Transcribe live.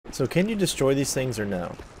So can you destroy these things or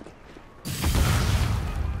no?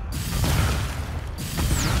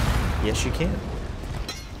 Yes, you can.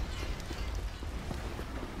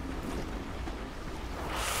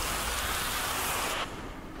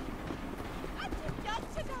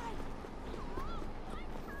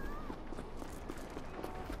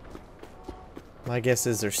 My guess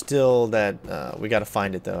is there's still that, we gotta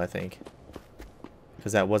find it though, I think.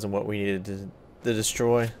 Because that wasn't what we needed to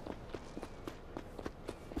destroy.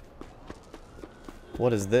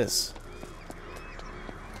 What is this?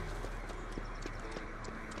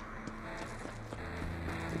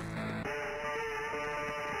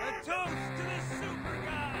 A toast to the super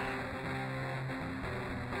guy!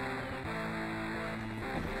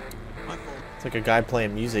 It's like a guy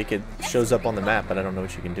playing music. It shows up on the map, but I don't know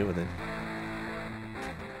what you can do with it.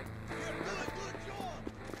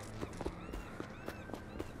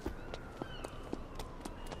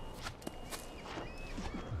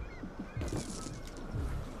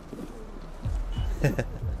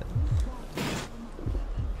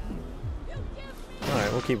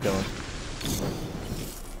 Alright, we'll keep going.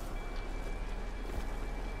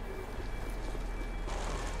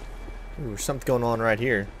 Ooh, there's something going on right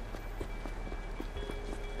here.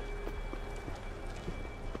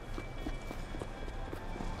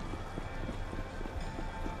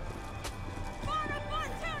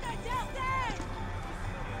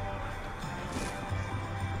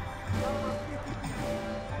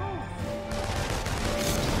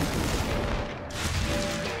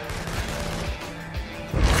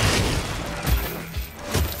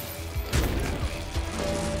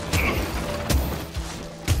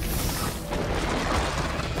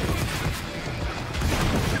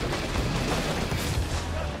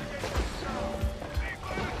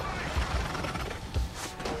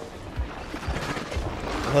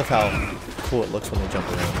 I love how cool it looks when they jump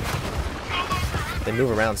around. They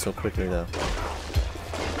move around so quickly though.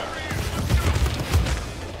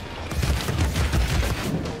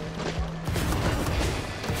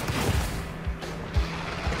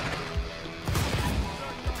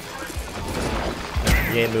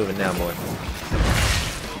 You ain't moving now, boy.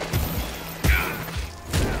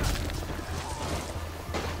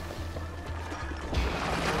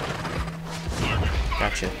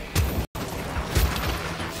 Gotcha.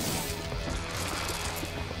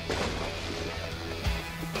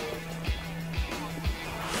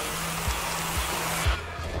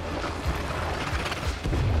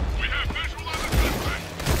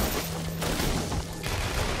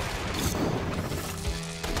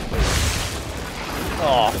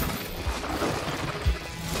 Oh.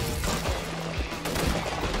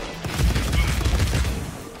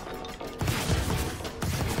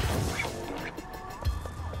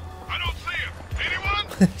 I don't see him.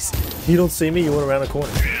 Anyone? You don't see me, you went around the corner.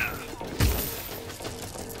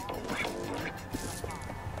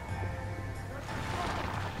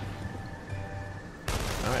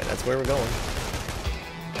 Alright, that's where we're going.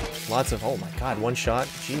 Lots of, oh my god, one shot?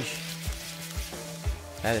 Jeez.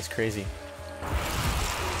 That is crazy.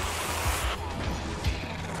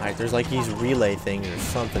 Alright, there's like these relay things or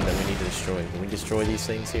something that we need to destroy. Can we destroy these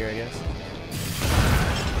things here, I guess?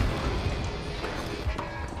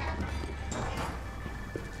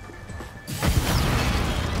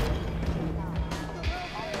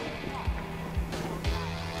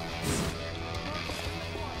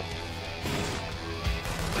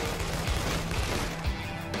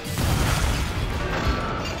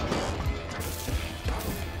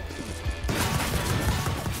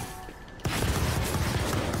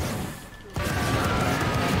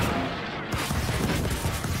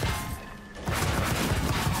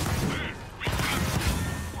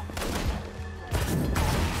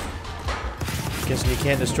 Guess you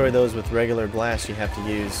can't destroy those with regular blasts, you have to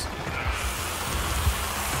use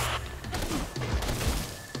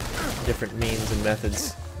different means and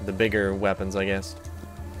methods. The bigger weapons, I guess.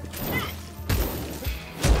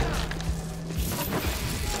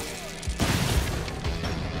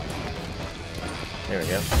 There we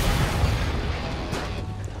go.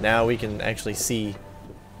 Now we can actually see.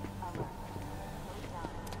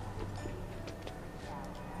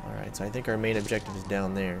 Alright, so I think our main objective is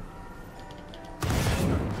down there.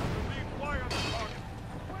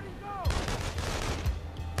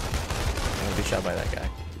 I'll be shot by that guy.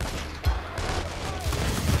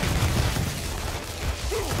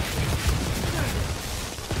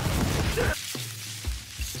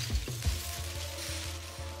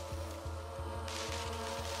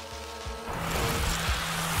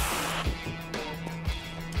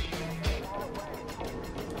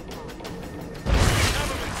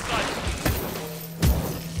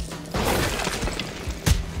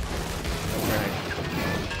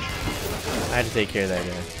 I had to take care of that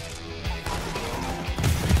guy.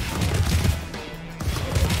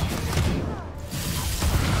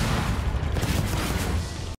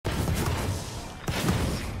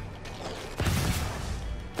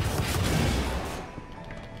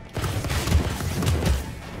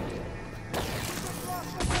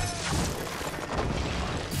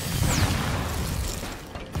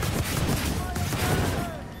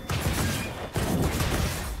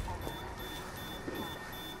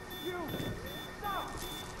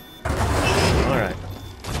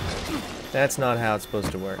 That's not how it's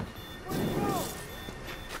supposed to work.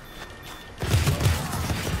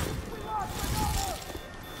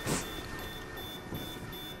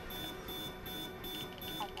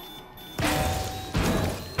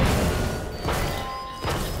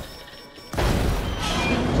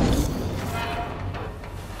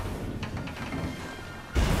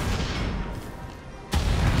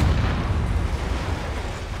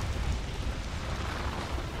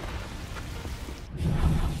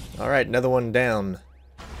 Alright, another one down.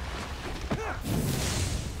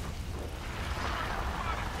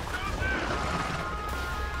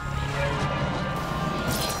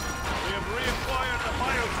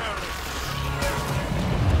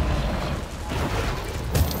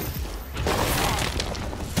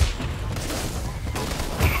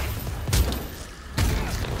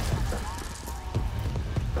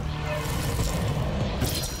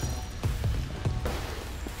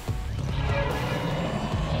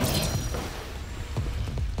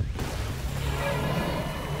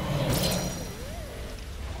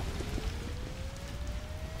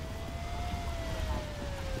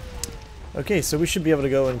 Okay, so we should be able to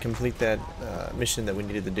go and complete that mission that we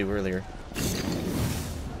needed to do earlier.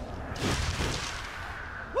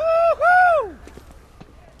 Woo-hoo!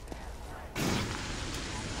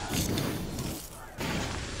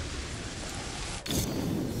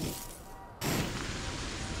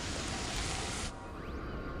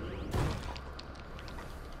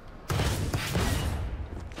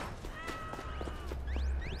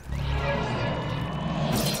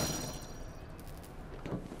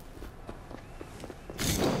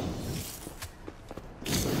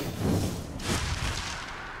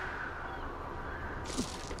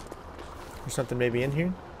 There's something maybe in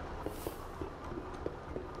here?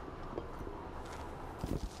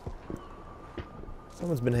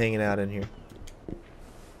 Someone's been hanging out in here.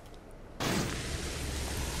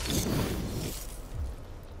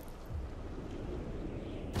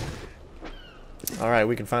 Alright,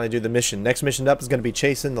 we can finally do the mission. Next mission up is going to be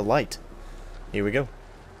chasing the light. Here we go.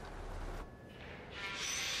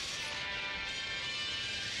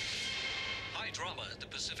 High drama at the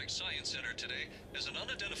Pacific Science Center today as an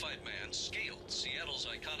unidentified man scaled Seattle's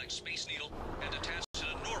iconic Space Needle and attached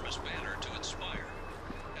an enormous banner to its spire.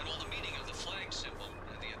 And while the meaning of the flag symbol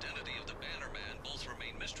and the identity of the banner man both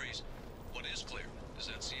remain mysteries, what is clear is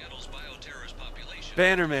that Seattle's bioterrorist population...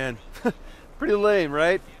 Banner man. Pretty lame,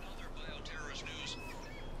 right? In other bioterrorist news,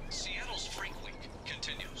 Seattle's Freak Week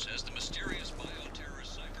continues as the mysterious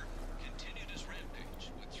bioterrorist cipher continued his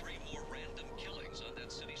rampage with 3 more random killings on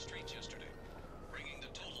that city streets yesterday, bringing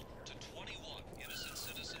the total to 21 innocent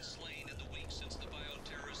citizens slain in the week since the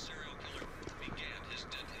bioterrorist serial killer began his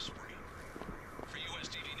deadly spree. For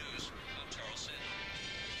USDD News, I'm Charles Sandler.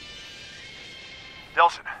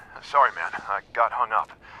 Delson, sorry man, I got hung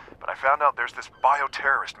up. But I found out there's this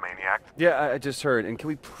bioterrorist maniac. Yeah, I just heard. And can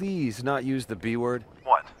we please not use the B word?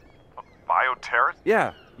 What? A bioterrorist?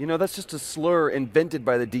 Yeah, you know, that's just a slur invented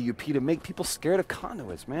by the DUP to make people scared of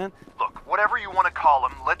conduits, man. Look, whatever you want to call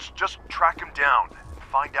him, let's just track him down and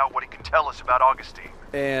find out what he can tell us about Augustine.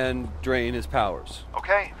 And drain his powers.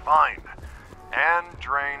 Okay, fine. And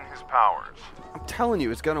drain his powers. I'm telling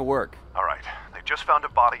you, it's gonna work. All right, they just found a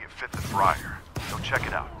body at 5th and Briar. Go check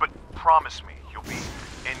it out. But promise me you'll be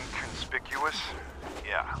inconspicuous?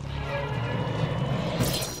 Yeah.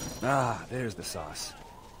 Ah, there's the sauce.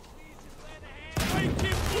 Make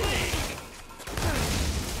him bleed!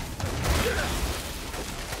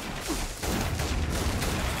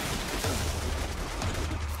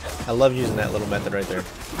 I love using that little method right there.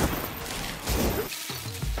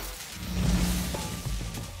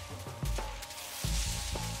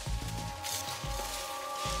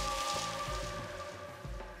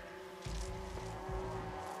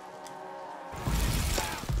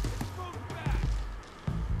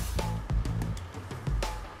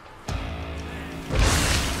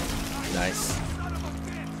 Nice.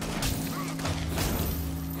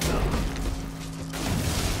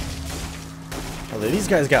 Although these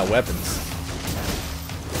guys got weapons.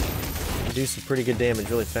 They do some pretty good damage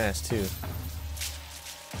really fast too.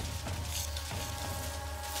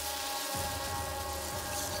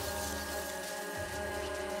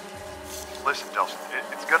 Listen, Delson,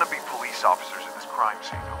 it's gonna be police officers at this crime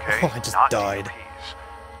scene, okay? Oh, I just Not died. DUPs.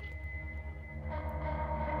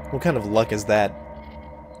 What kind of luck is that?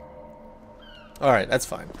 Alright, that's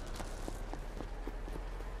fine.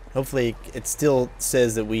 Hopefully it still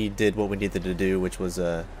says that we did what we needed to do, which was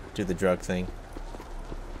do the drug thing.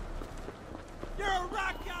 You're a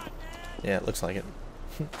rock god, man! Yeah, it looks like it.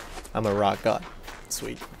 I'm a rock god.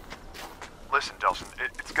 Sweet. Listen, Delson,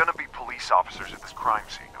 it's gonna be police officers at this crime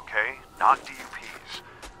scene, okay? Not DUPs.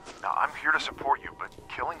 Now, I'm here to support you, but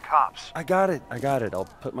killing cops... I got it. I'll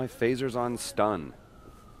put my phasers on stun.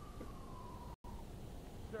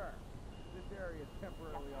 Sir, this area is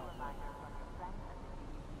temporarily off.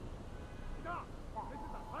 Stop! This is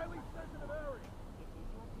a highly sensitive area!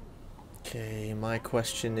 Okay, my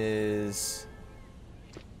question is...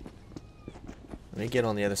 Let me get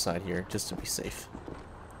on the other side here, just to be safe.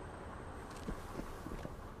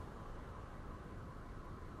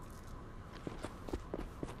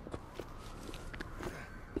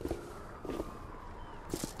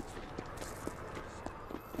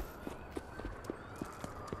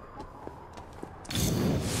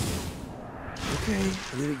 Okay,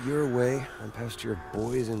 I leave it your way. I'm past your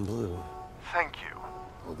boys in blue. Thank you.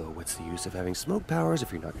 Although, what's the use of having smoke powers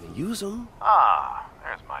if you're not going to use them? Ah,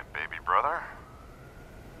 there's my baby brother.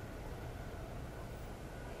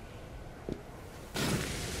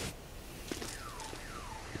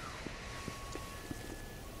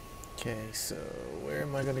 Okay, so where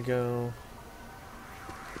am I gonna go?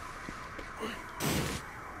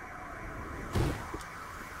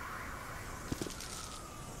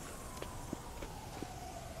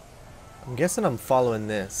 I'm guessing I'm following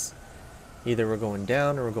this. Either we're going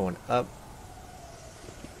down or we're going up.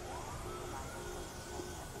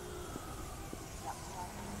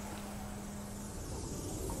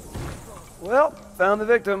 Well, found the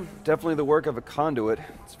victim. Definitely the work of a conduit.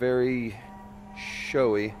 It's very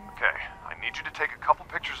showy. Okay, I need you to take a couple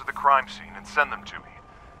pictures of the crime scene and send them to me.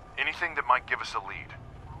 Anything that might give us a lead.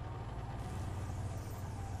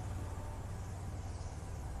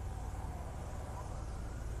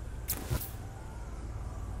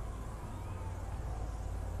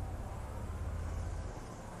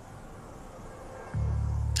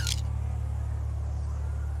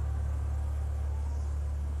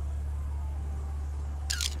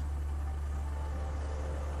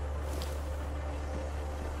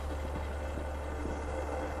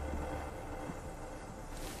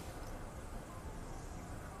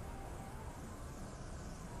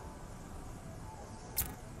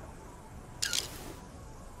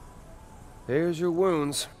 There's your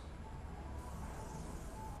wounds.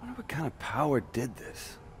 I wonder what kind of power did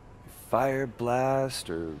this. Fire blast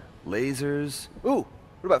or lasers? Ooh,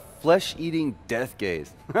 what about flesh-eating death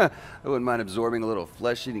gaze? I wouldn't mind absorbing a little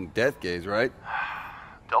flesh-eating death gaze, right?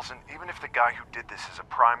 Delson, even if the guy who did this is a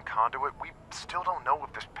prime conduit, we still don't know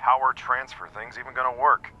if this power transfer thing's even gonna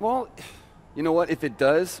work. Well, you know what? If it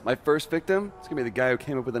does, my first victim, it's gonna be the guy who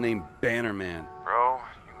came up with the name Bannerman. Bro,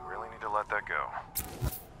 you really need to let that go.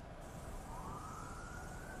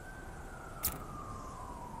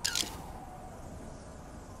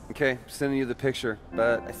 Okay, sending you the picture,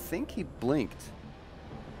 but I think he blinked.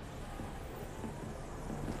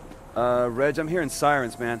 Reg, I'm hearing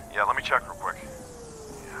sirens, man. Yeah, let me check real quick.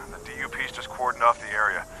 Yeah, the DUP's just cordoned off the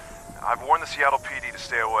area. I've warned the Seattle PD to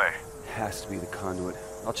stay away. Has to be the conduit.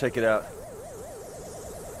 I'll check it out.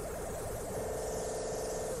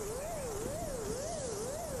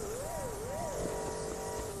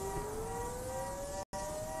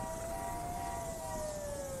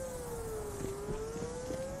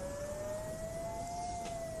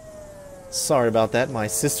 Sorry about that. My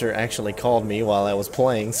sister actually called me while I was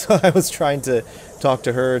playing, so I was trying to talk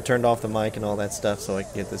to her, turned off the mic and all that stuff so I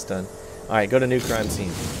could get this done. Alright, go to new crime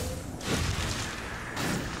scene.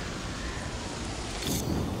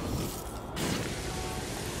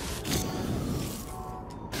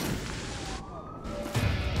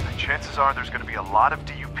 Chances are there's going to be a lot of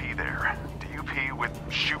DUP there. DUP with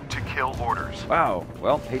shoot-to-kill orders. Wow,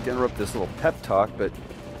 well, hate to interrupt this little pep talk, but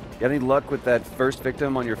got any luck with that first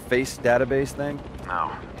victim on your face database thing?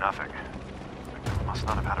 No, nothing. Victim must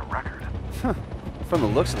not have had a record. Huh. From the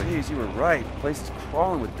looks of it, geez, you were right. The place is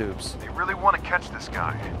crawling with dupes. They really want to catch this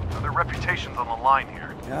guy. Their reputation's on the line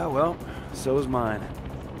here. Yeah, well, so is mine.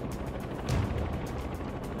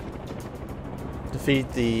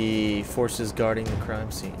 Defeat the forces guarding the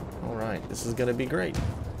crime scene. Alright, this is gonna be great.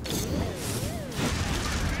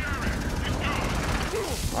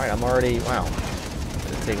 Alright, I'm already... Wow.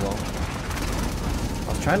 Didn't take long. I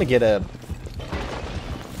was trying to get a...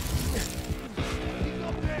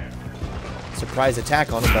 surprise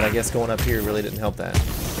attack on him, but I guess going up here really didn't help that.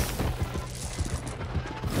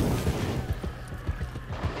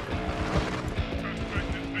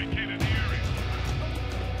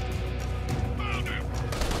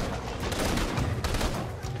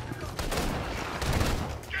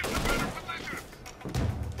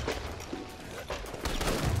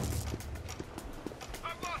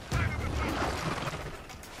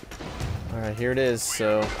 here it is,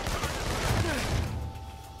 so...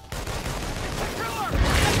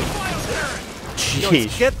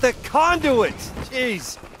 Jeez. Get the conduit!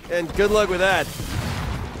 Jeez. And good luck with that.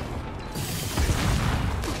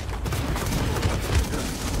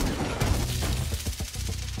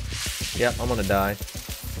 Yep, I'm gonna die.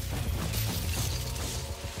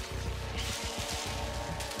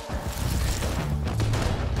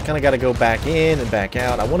 Kinda gotta go back in and back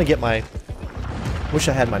out. I wanna get my... Wish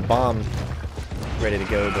I had my bomb ready to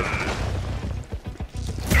go, but...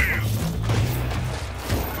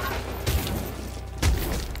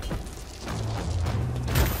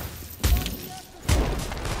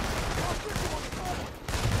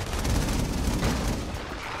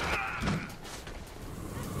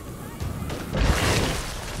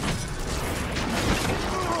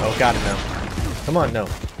 Oh, got him now. Come on, no.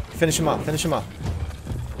 Finish him off, finish him off.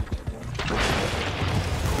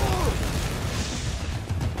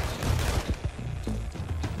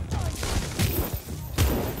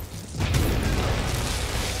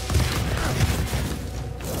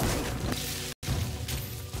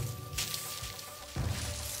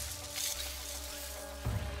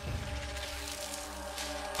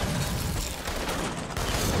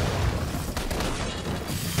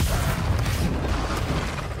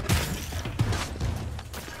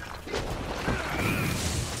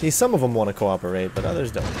 See, some of them want to cooperate, but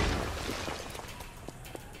others don't.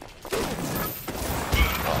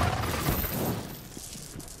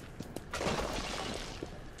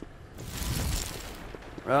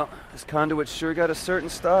 Well, this conduit sure got a certain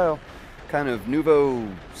style. Kind of nouveau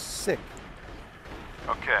sick.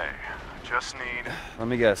 Okay, just need... Let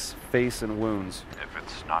me guess, face and wounds. If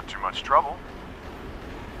it's not too much trouble.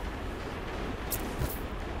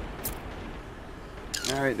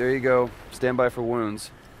 Alright, there you go. Stand by for wounds.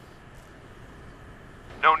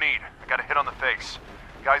 No need. I got a hit on the face.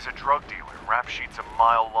 Guy's a drug dealer. Rap sheet's a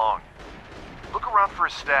mile long. Look around for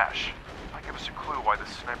his stash. Might give us a clue why the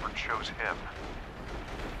sniper chose him.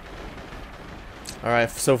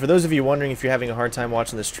 Alright, so for those of you wondering if you're having a hard time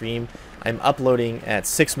watching the stream, I'm uploading at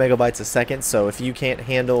 6 megabytes a second, so if you can't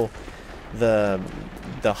handle the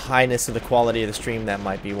highness of the quality of the stream, that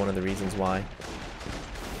might be one of the reasons why.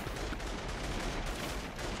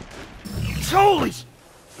 Holy!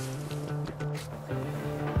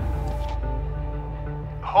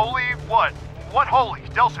 Holy what? What holy?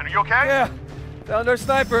 Delson, are you okay? Yeah, found our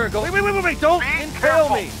sniper. Go. Wait! Don't Be impale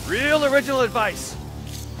careful. me. Real original advice.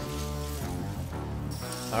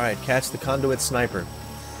 Alright, catch the conduit sniper.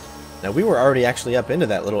 Now, we were already actually up into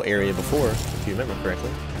that little area before, if you remember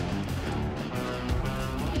correctly.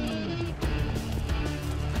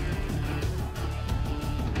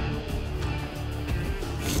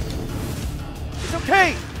 It's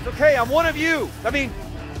okay, I'm one of you. I mean,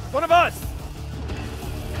 one of us.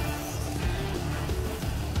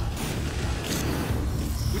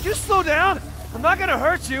 Would you slow down? I'm not gonna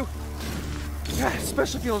hurt you. God,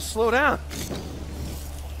 especially if you don't slow down.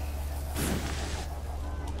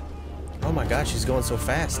 Oh my gosh, she's going so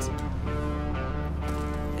fast.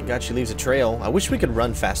 Thank God she leaves a trail. I wish we could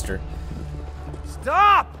run faster.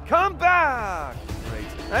 Stop! Come back!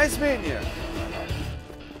 Great. Nice meeting you.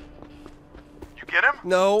 You get him?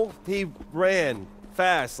 No, he ran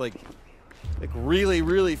fast, like really,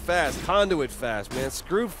 really fast. Conduit fast, man.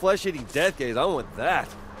 Screw flesh-eating death gaze. I want that.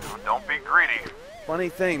 Don't be greedy. Funny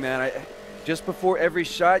thing, man. Just before every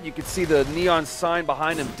shot, you could see the neon sign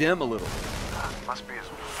behind him dim a little. Must be his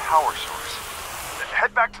power source.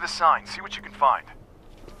 Head back to the sign. See what you can find.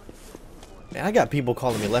 Man, I got people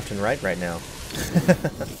calling me left and right now.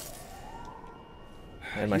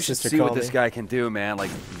 And my You should sister see called what this me. guy can do, man. Like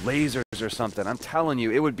lasers or something. I'm telling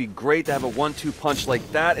you, it would be great to have a 1-2 punch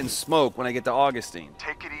like that and smoke when I get to Augustine.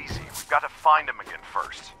 Take it easy. We've got to find him again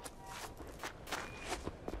first.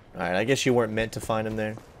 Alright, I guess you weren't meant to find him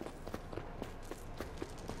there.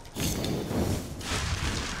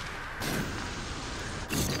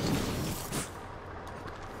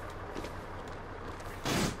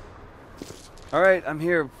 Alright, I'm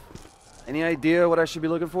here. Any idea what I should be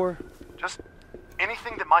looking for? Just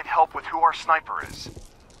anything that might help with who our sniper is.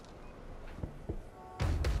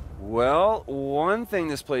 Well, one thing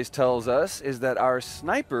this place tells us is that our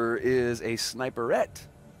sniper is a sniperette.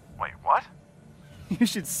 Wait, what? You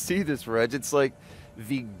should see this, Reg. It's like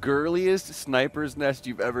the girliest sniper's nest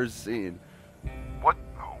you've ever seen. What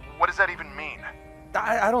does that even mean?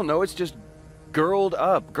 I don't know. It's just girled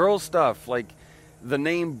up. Girl stuff. Like the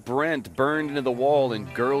name Brent burned into the wall in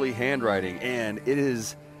girly handwriting. And it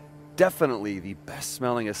is definitely the best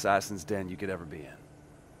smelling assassin's den you could ever be in.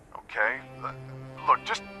 Okay. Look,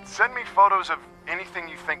 just send me photos of anything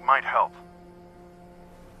you think might help.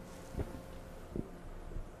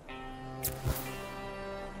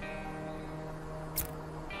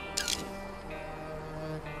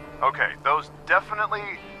 Okay, those definitely,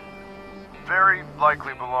 very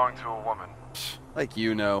likely belong to a woman. Like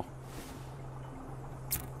you know.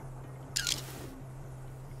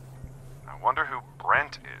 I wonder who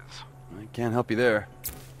Brent is. I can't help you there.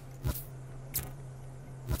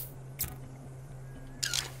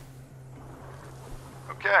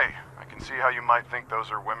 Okay, I can see how you might think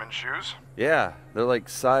those are women's shoes. Yeah, they're like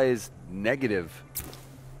size negative.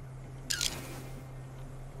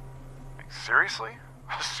 Like, seriously?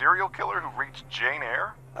 A serial killer who reached Jane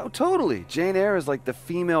Eyre? Oh, totally. Jane Eyre is like the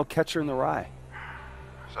female Catcher in the Rye.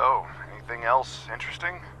 So, anything else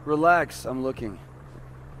interesting? Relax, I'm looking.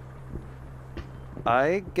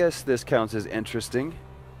 I guess this counts as interesting.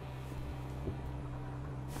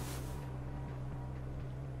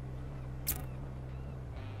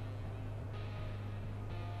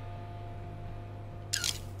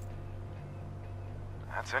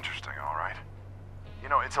 That's interesting, all right. You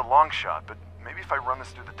know, it's a long shot, but maybe if I run this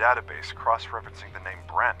through the database, cross-referencing the name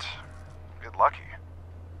Brent, I'll get lucky.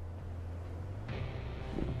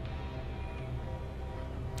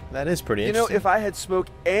 That is pretty You know, interesting. if I had smoke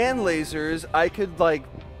and lasers, I could, like,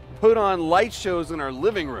 put on light shows in our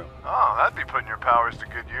living room. Oh, that'd be putting your powers to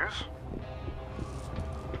good use.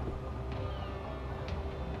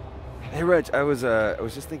 Hey, Reg, I was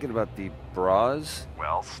just thinking about the bras.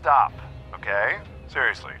 Well, stop, okay?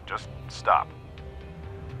 Seriously, just stop.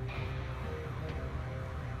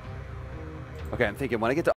 Okay, I'm thinking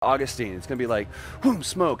when I get to Augustine, it's gonna be like, whoom,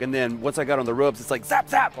 smoke, and then once I got on the ropes, it's like, zap,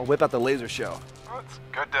 zap, I'll whip out the laser show. Well, it's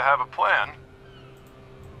good to have a plan.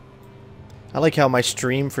 I like how my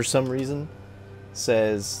stream, for some reason,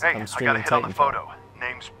 says Hey, I'm I got a streaming hit on the Titanfall. photo.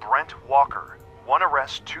 Name's Brent Walker. One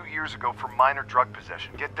arrest 2 years ago for minor drug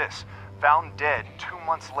possession. Get this, found dead 2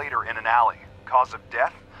 months later in an alley. Cause of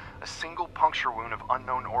death? A single puncture wound of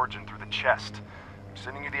unknown origin through the chest. I'm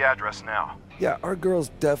sending you the address now. Yeah, our girl's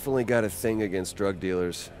definitely got a thing against drug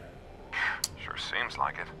dealers. Sure seems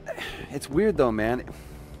like it. It's weird though, man.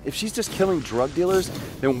 If she's just killing drug dealers,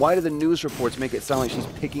 then why do the news reports make it sound like she's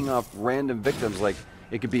picking off random victims like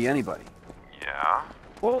it could be anybody? Yeah?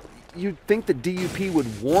 Well, you'd think the DUP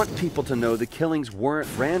would want people to know the killings weren't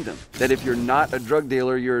random. That if you're not a drug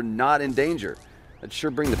dealer, you're not in danger. That'd sure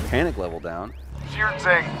bring the panic level down. So you're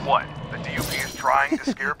saying what? The DUP is trying to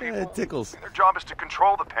scare people? It tickles. Their job is to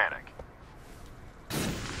control the panic.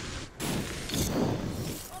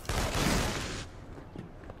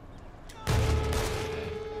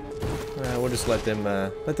 We'll just let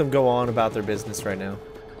them go on about their business right now.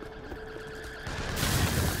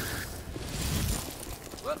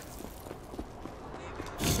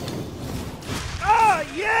 Ah,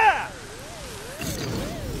 yeah!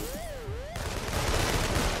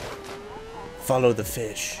 Follow the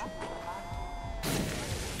fish.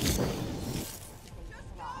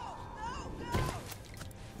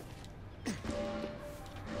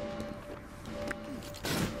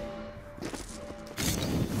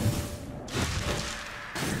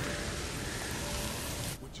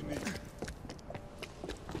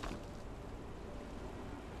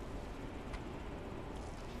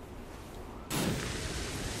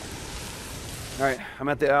 Alright, I'm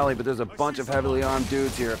at the alley, but there's a bunch of heavily armed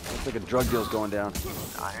dudes here. Looks like a drug deal's going down.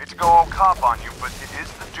 I hate to go all cop on you, but it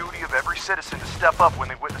is the duty of every citizen to step up when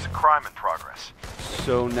they witness a crime in progress.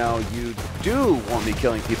 So now you do want me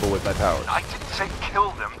killing people with my powers? I didn't say kill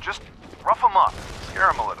them, just rough them up, scare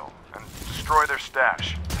them a little, and destroy their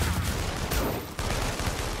stash.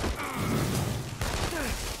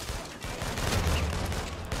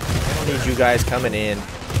 I don't need you guys coming in.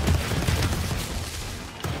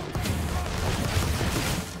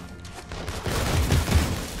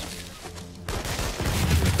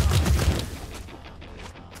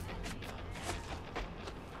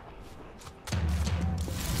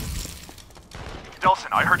 Delson,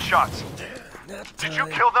 I heard shots. Did you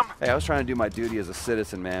kill them? Hey, I was trying to do my duty as a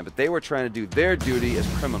citizen, man, but they were trying to do their duty as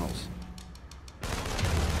criminals.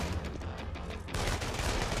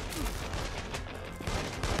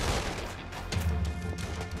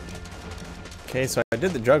 Okay, so I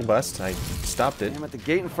did the drug bust. I stopped it. Damn it, the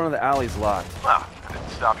gate in front of the alley's locked. Well, I didn't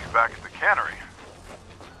stop you back at the cannery.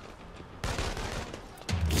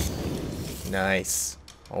 Nice.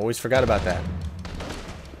 Always forgot about that.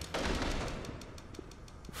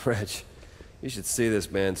 Reg, you should see this,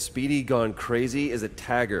 man. Speedy Gone Crazy is a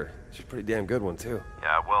tagger. She's a pretty damn good one, too.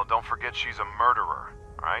 Yeah, well, don't forget she's a murderer,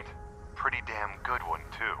 right? Pretty damn good one,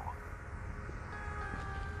 too.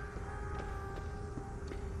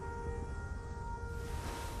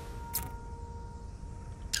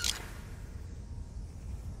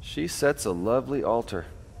 She sets a lovely altar.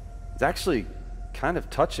 It's actually kind of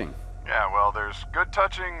touching. Yeah, well, there's good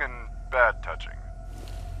touching and bad touching.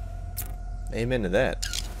 Amen to that.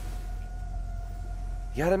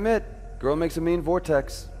 You gotta admit, girl makes a mean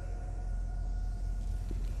vortex.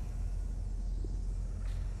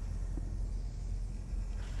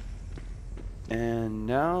 And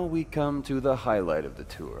now we come to the highlight of the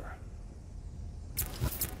tour.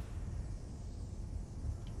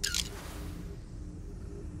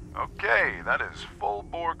 Okay, that is full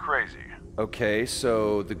bore crazy. Okay,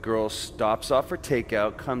 so the girl stops off for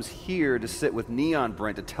takeout, comes here to sit with Neon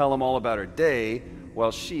Brent to tell him all about her day,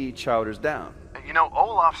 while she chowders down. You know,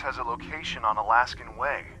 Olaf's has a location on Alaskan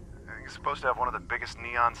Way. He's supposed to have one of the biggest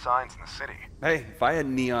neon signs in the city. Hey, if I had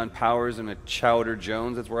neon powers and a Chowder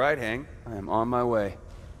Jones, that's where I'd hang. I am on my way.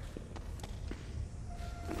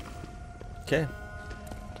 Okay.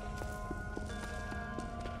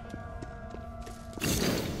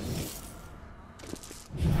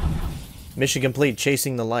 Mission complete,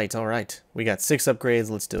 chasing the light. Alright. We got 6 upgrades,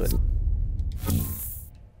 let's do it.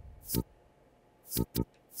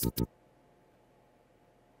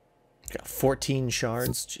 Got 14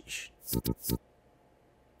 shards. Jeez.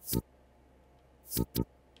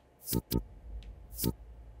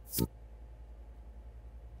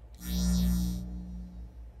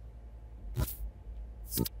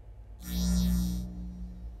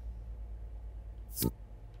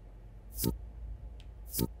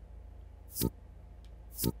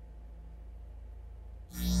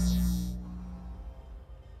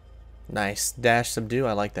 Nice. Dash, subdue,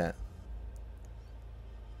 I like that.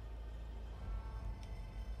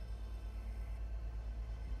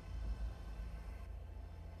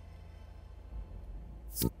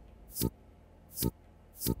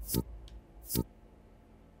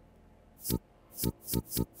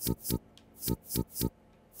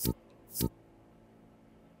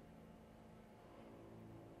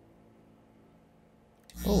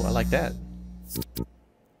 Oh, I like that.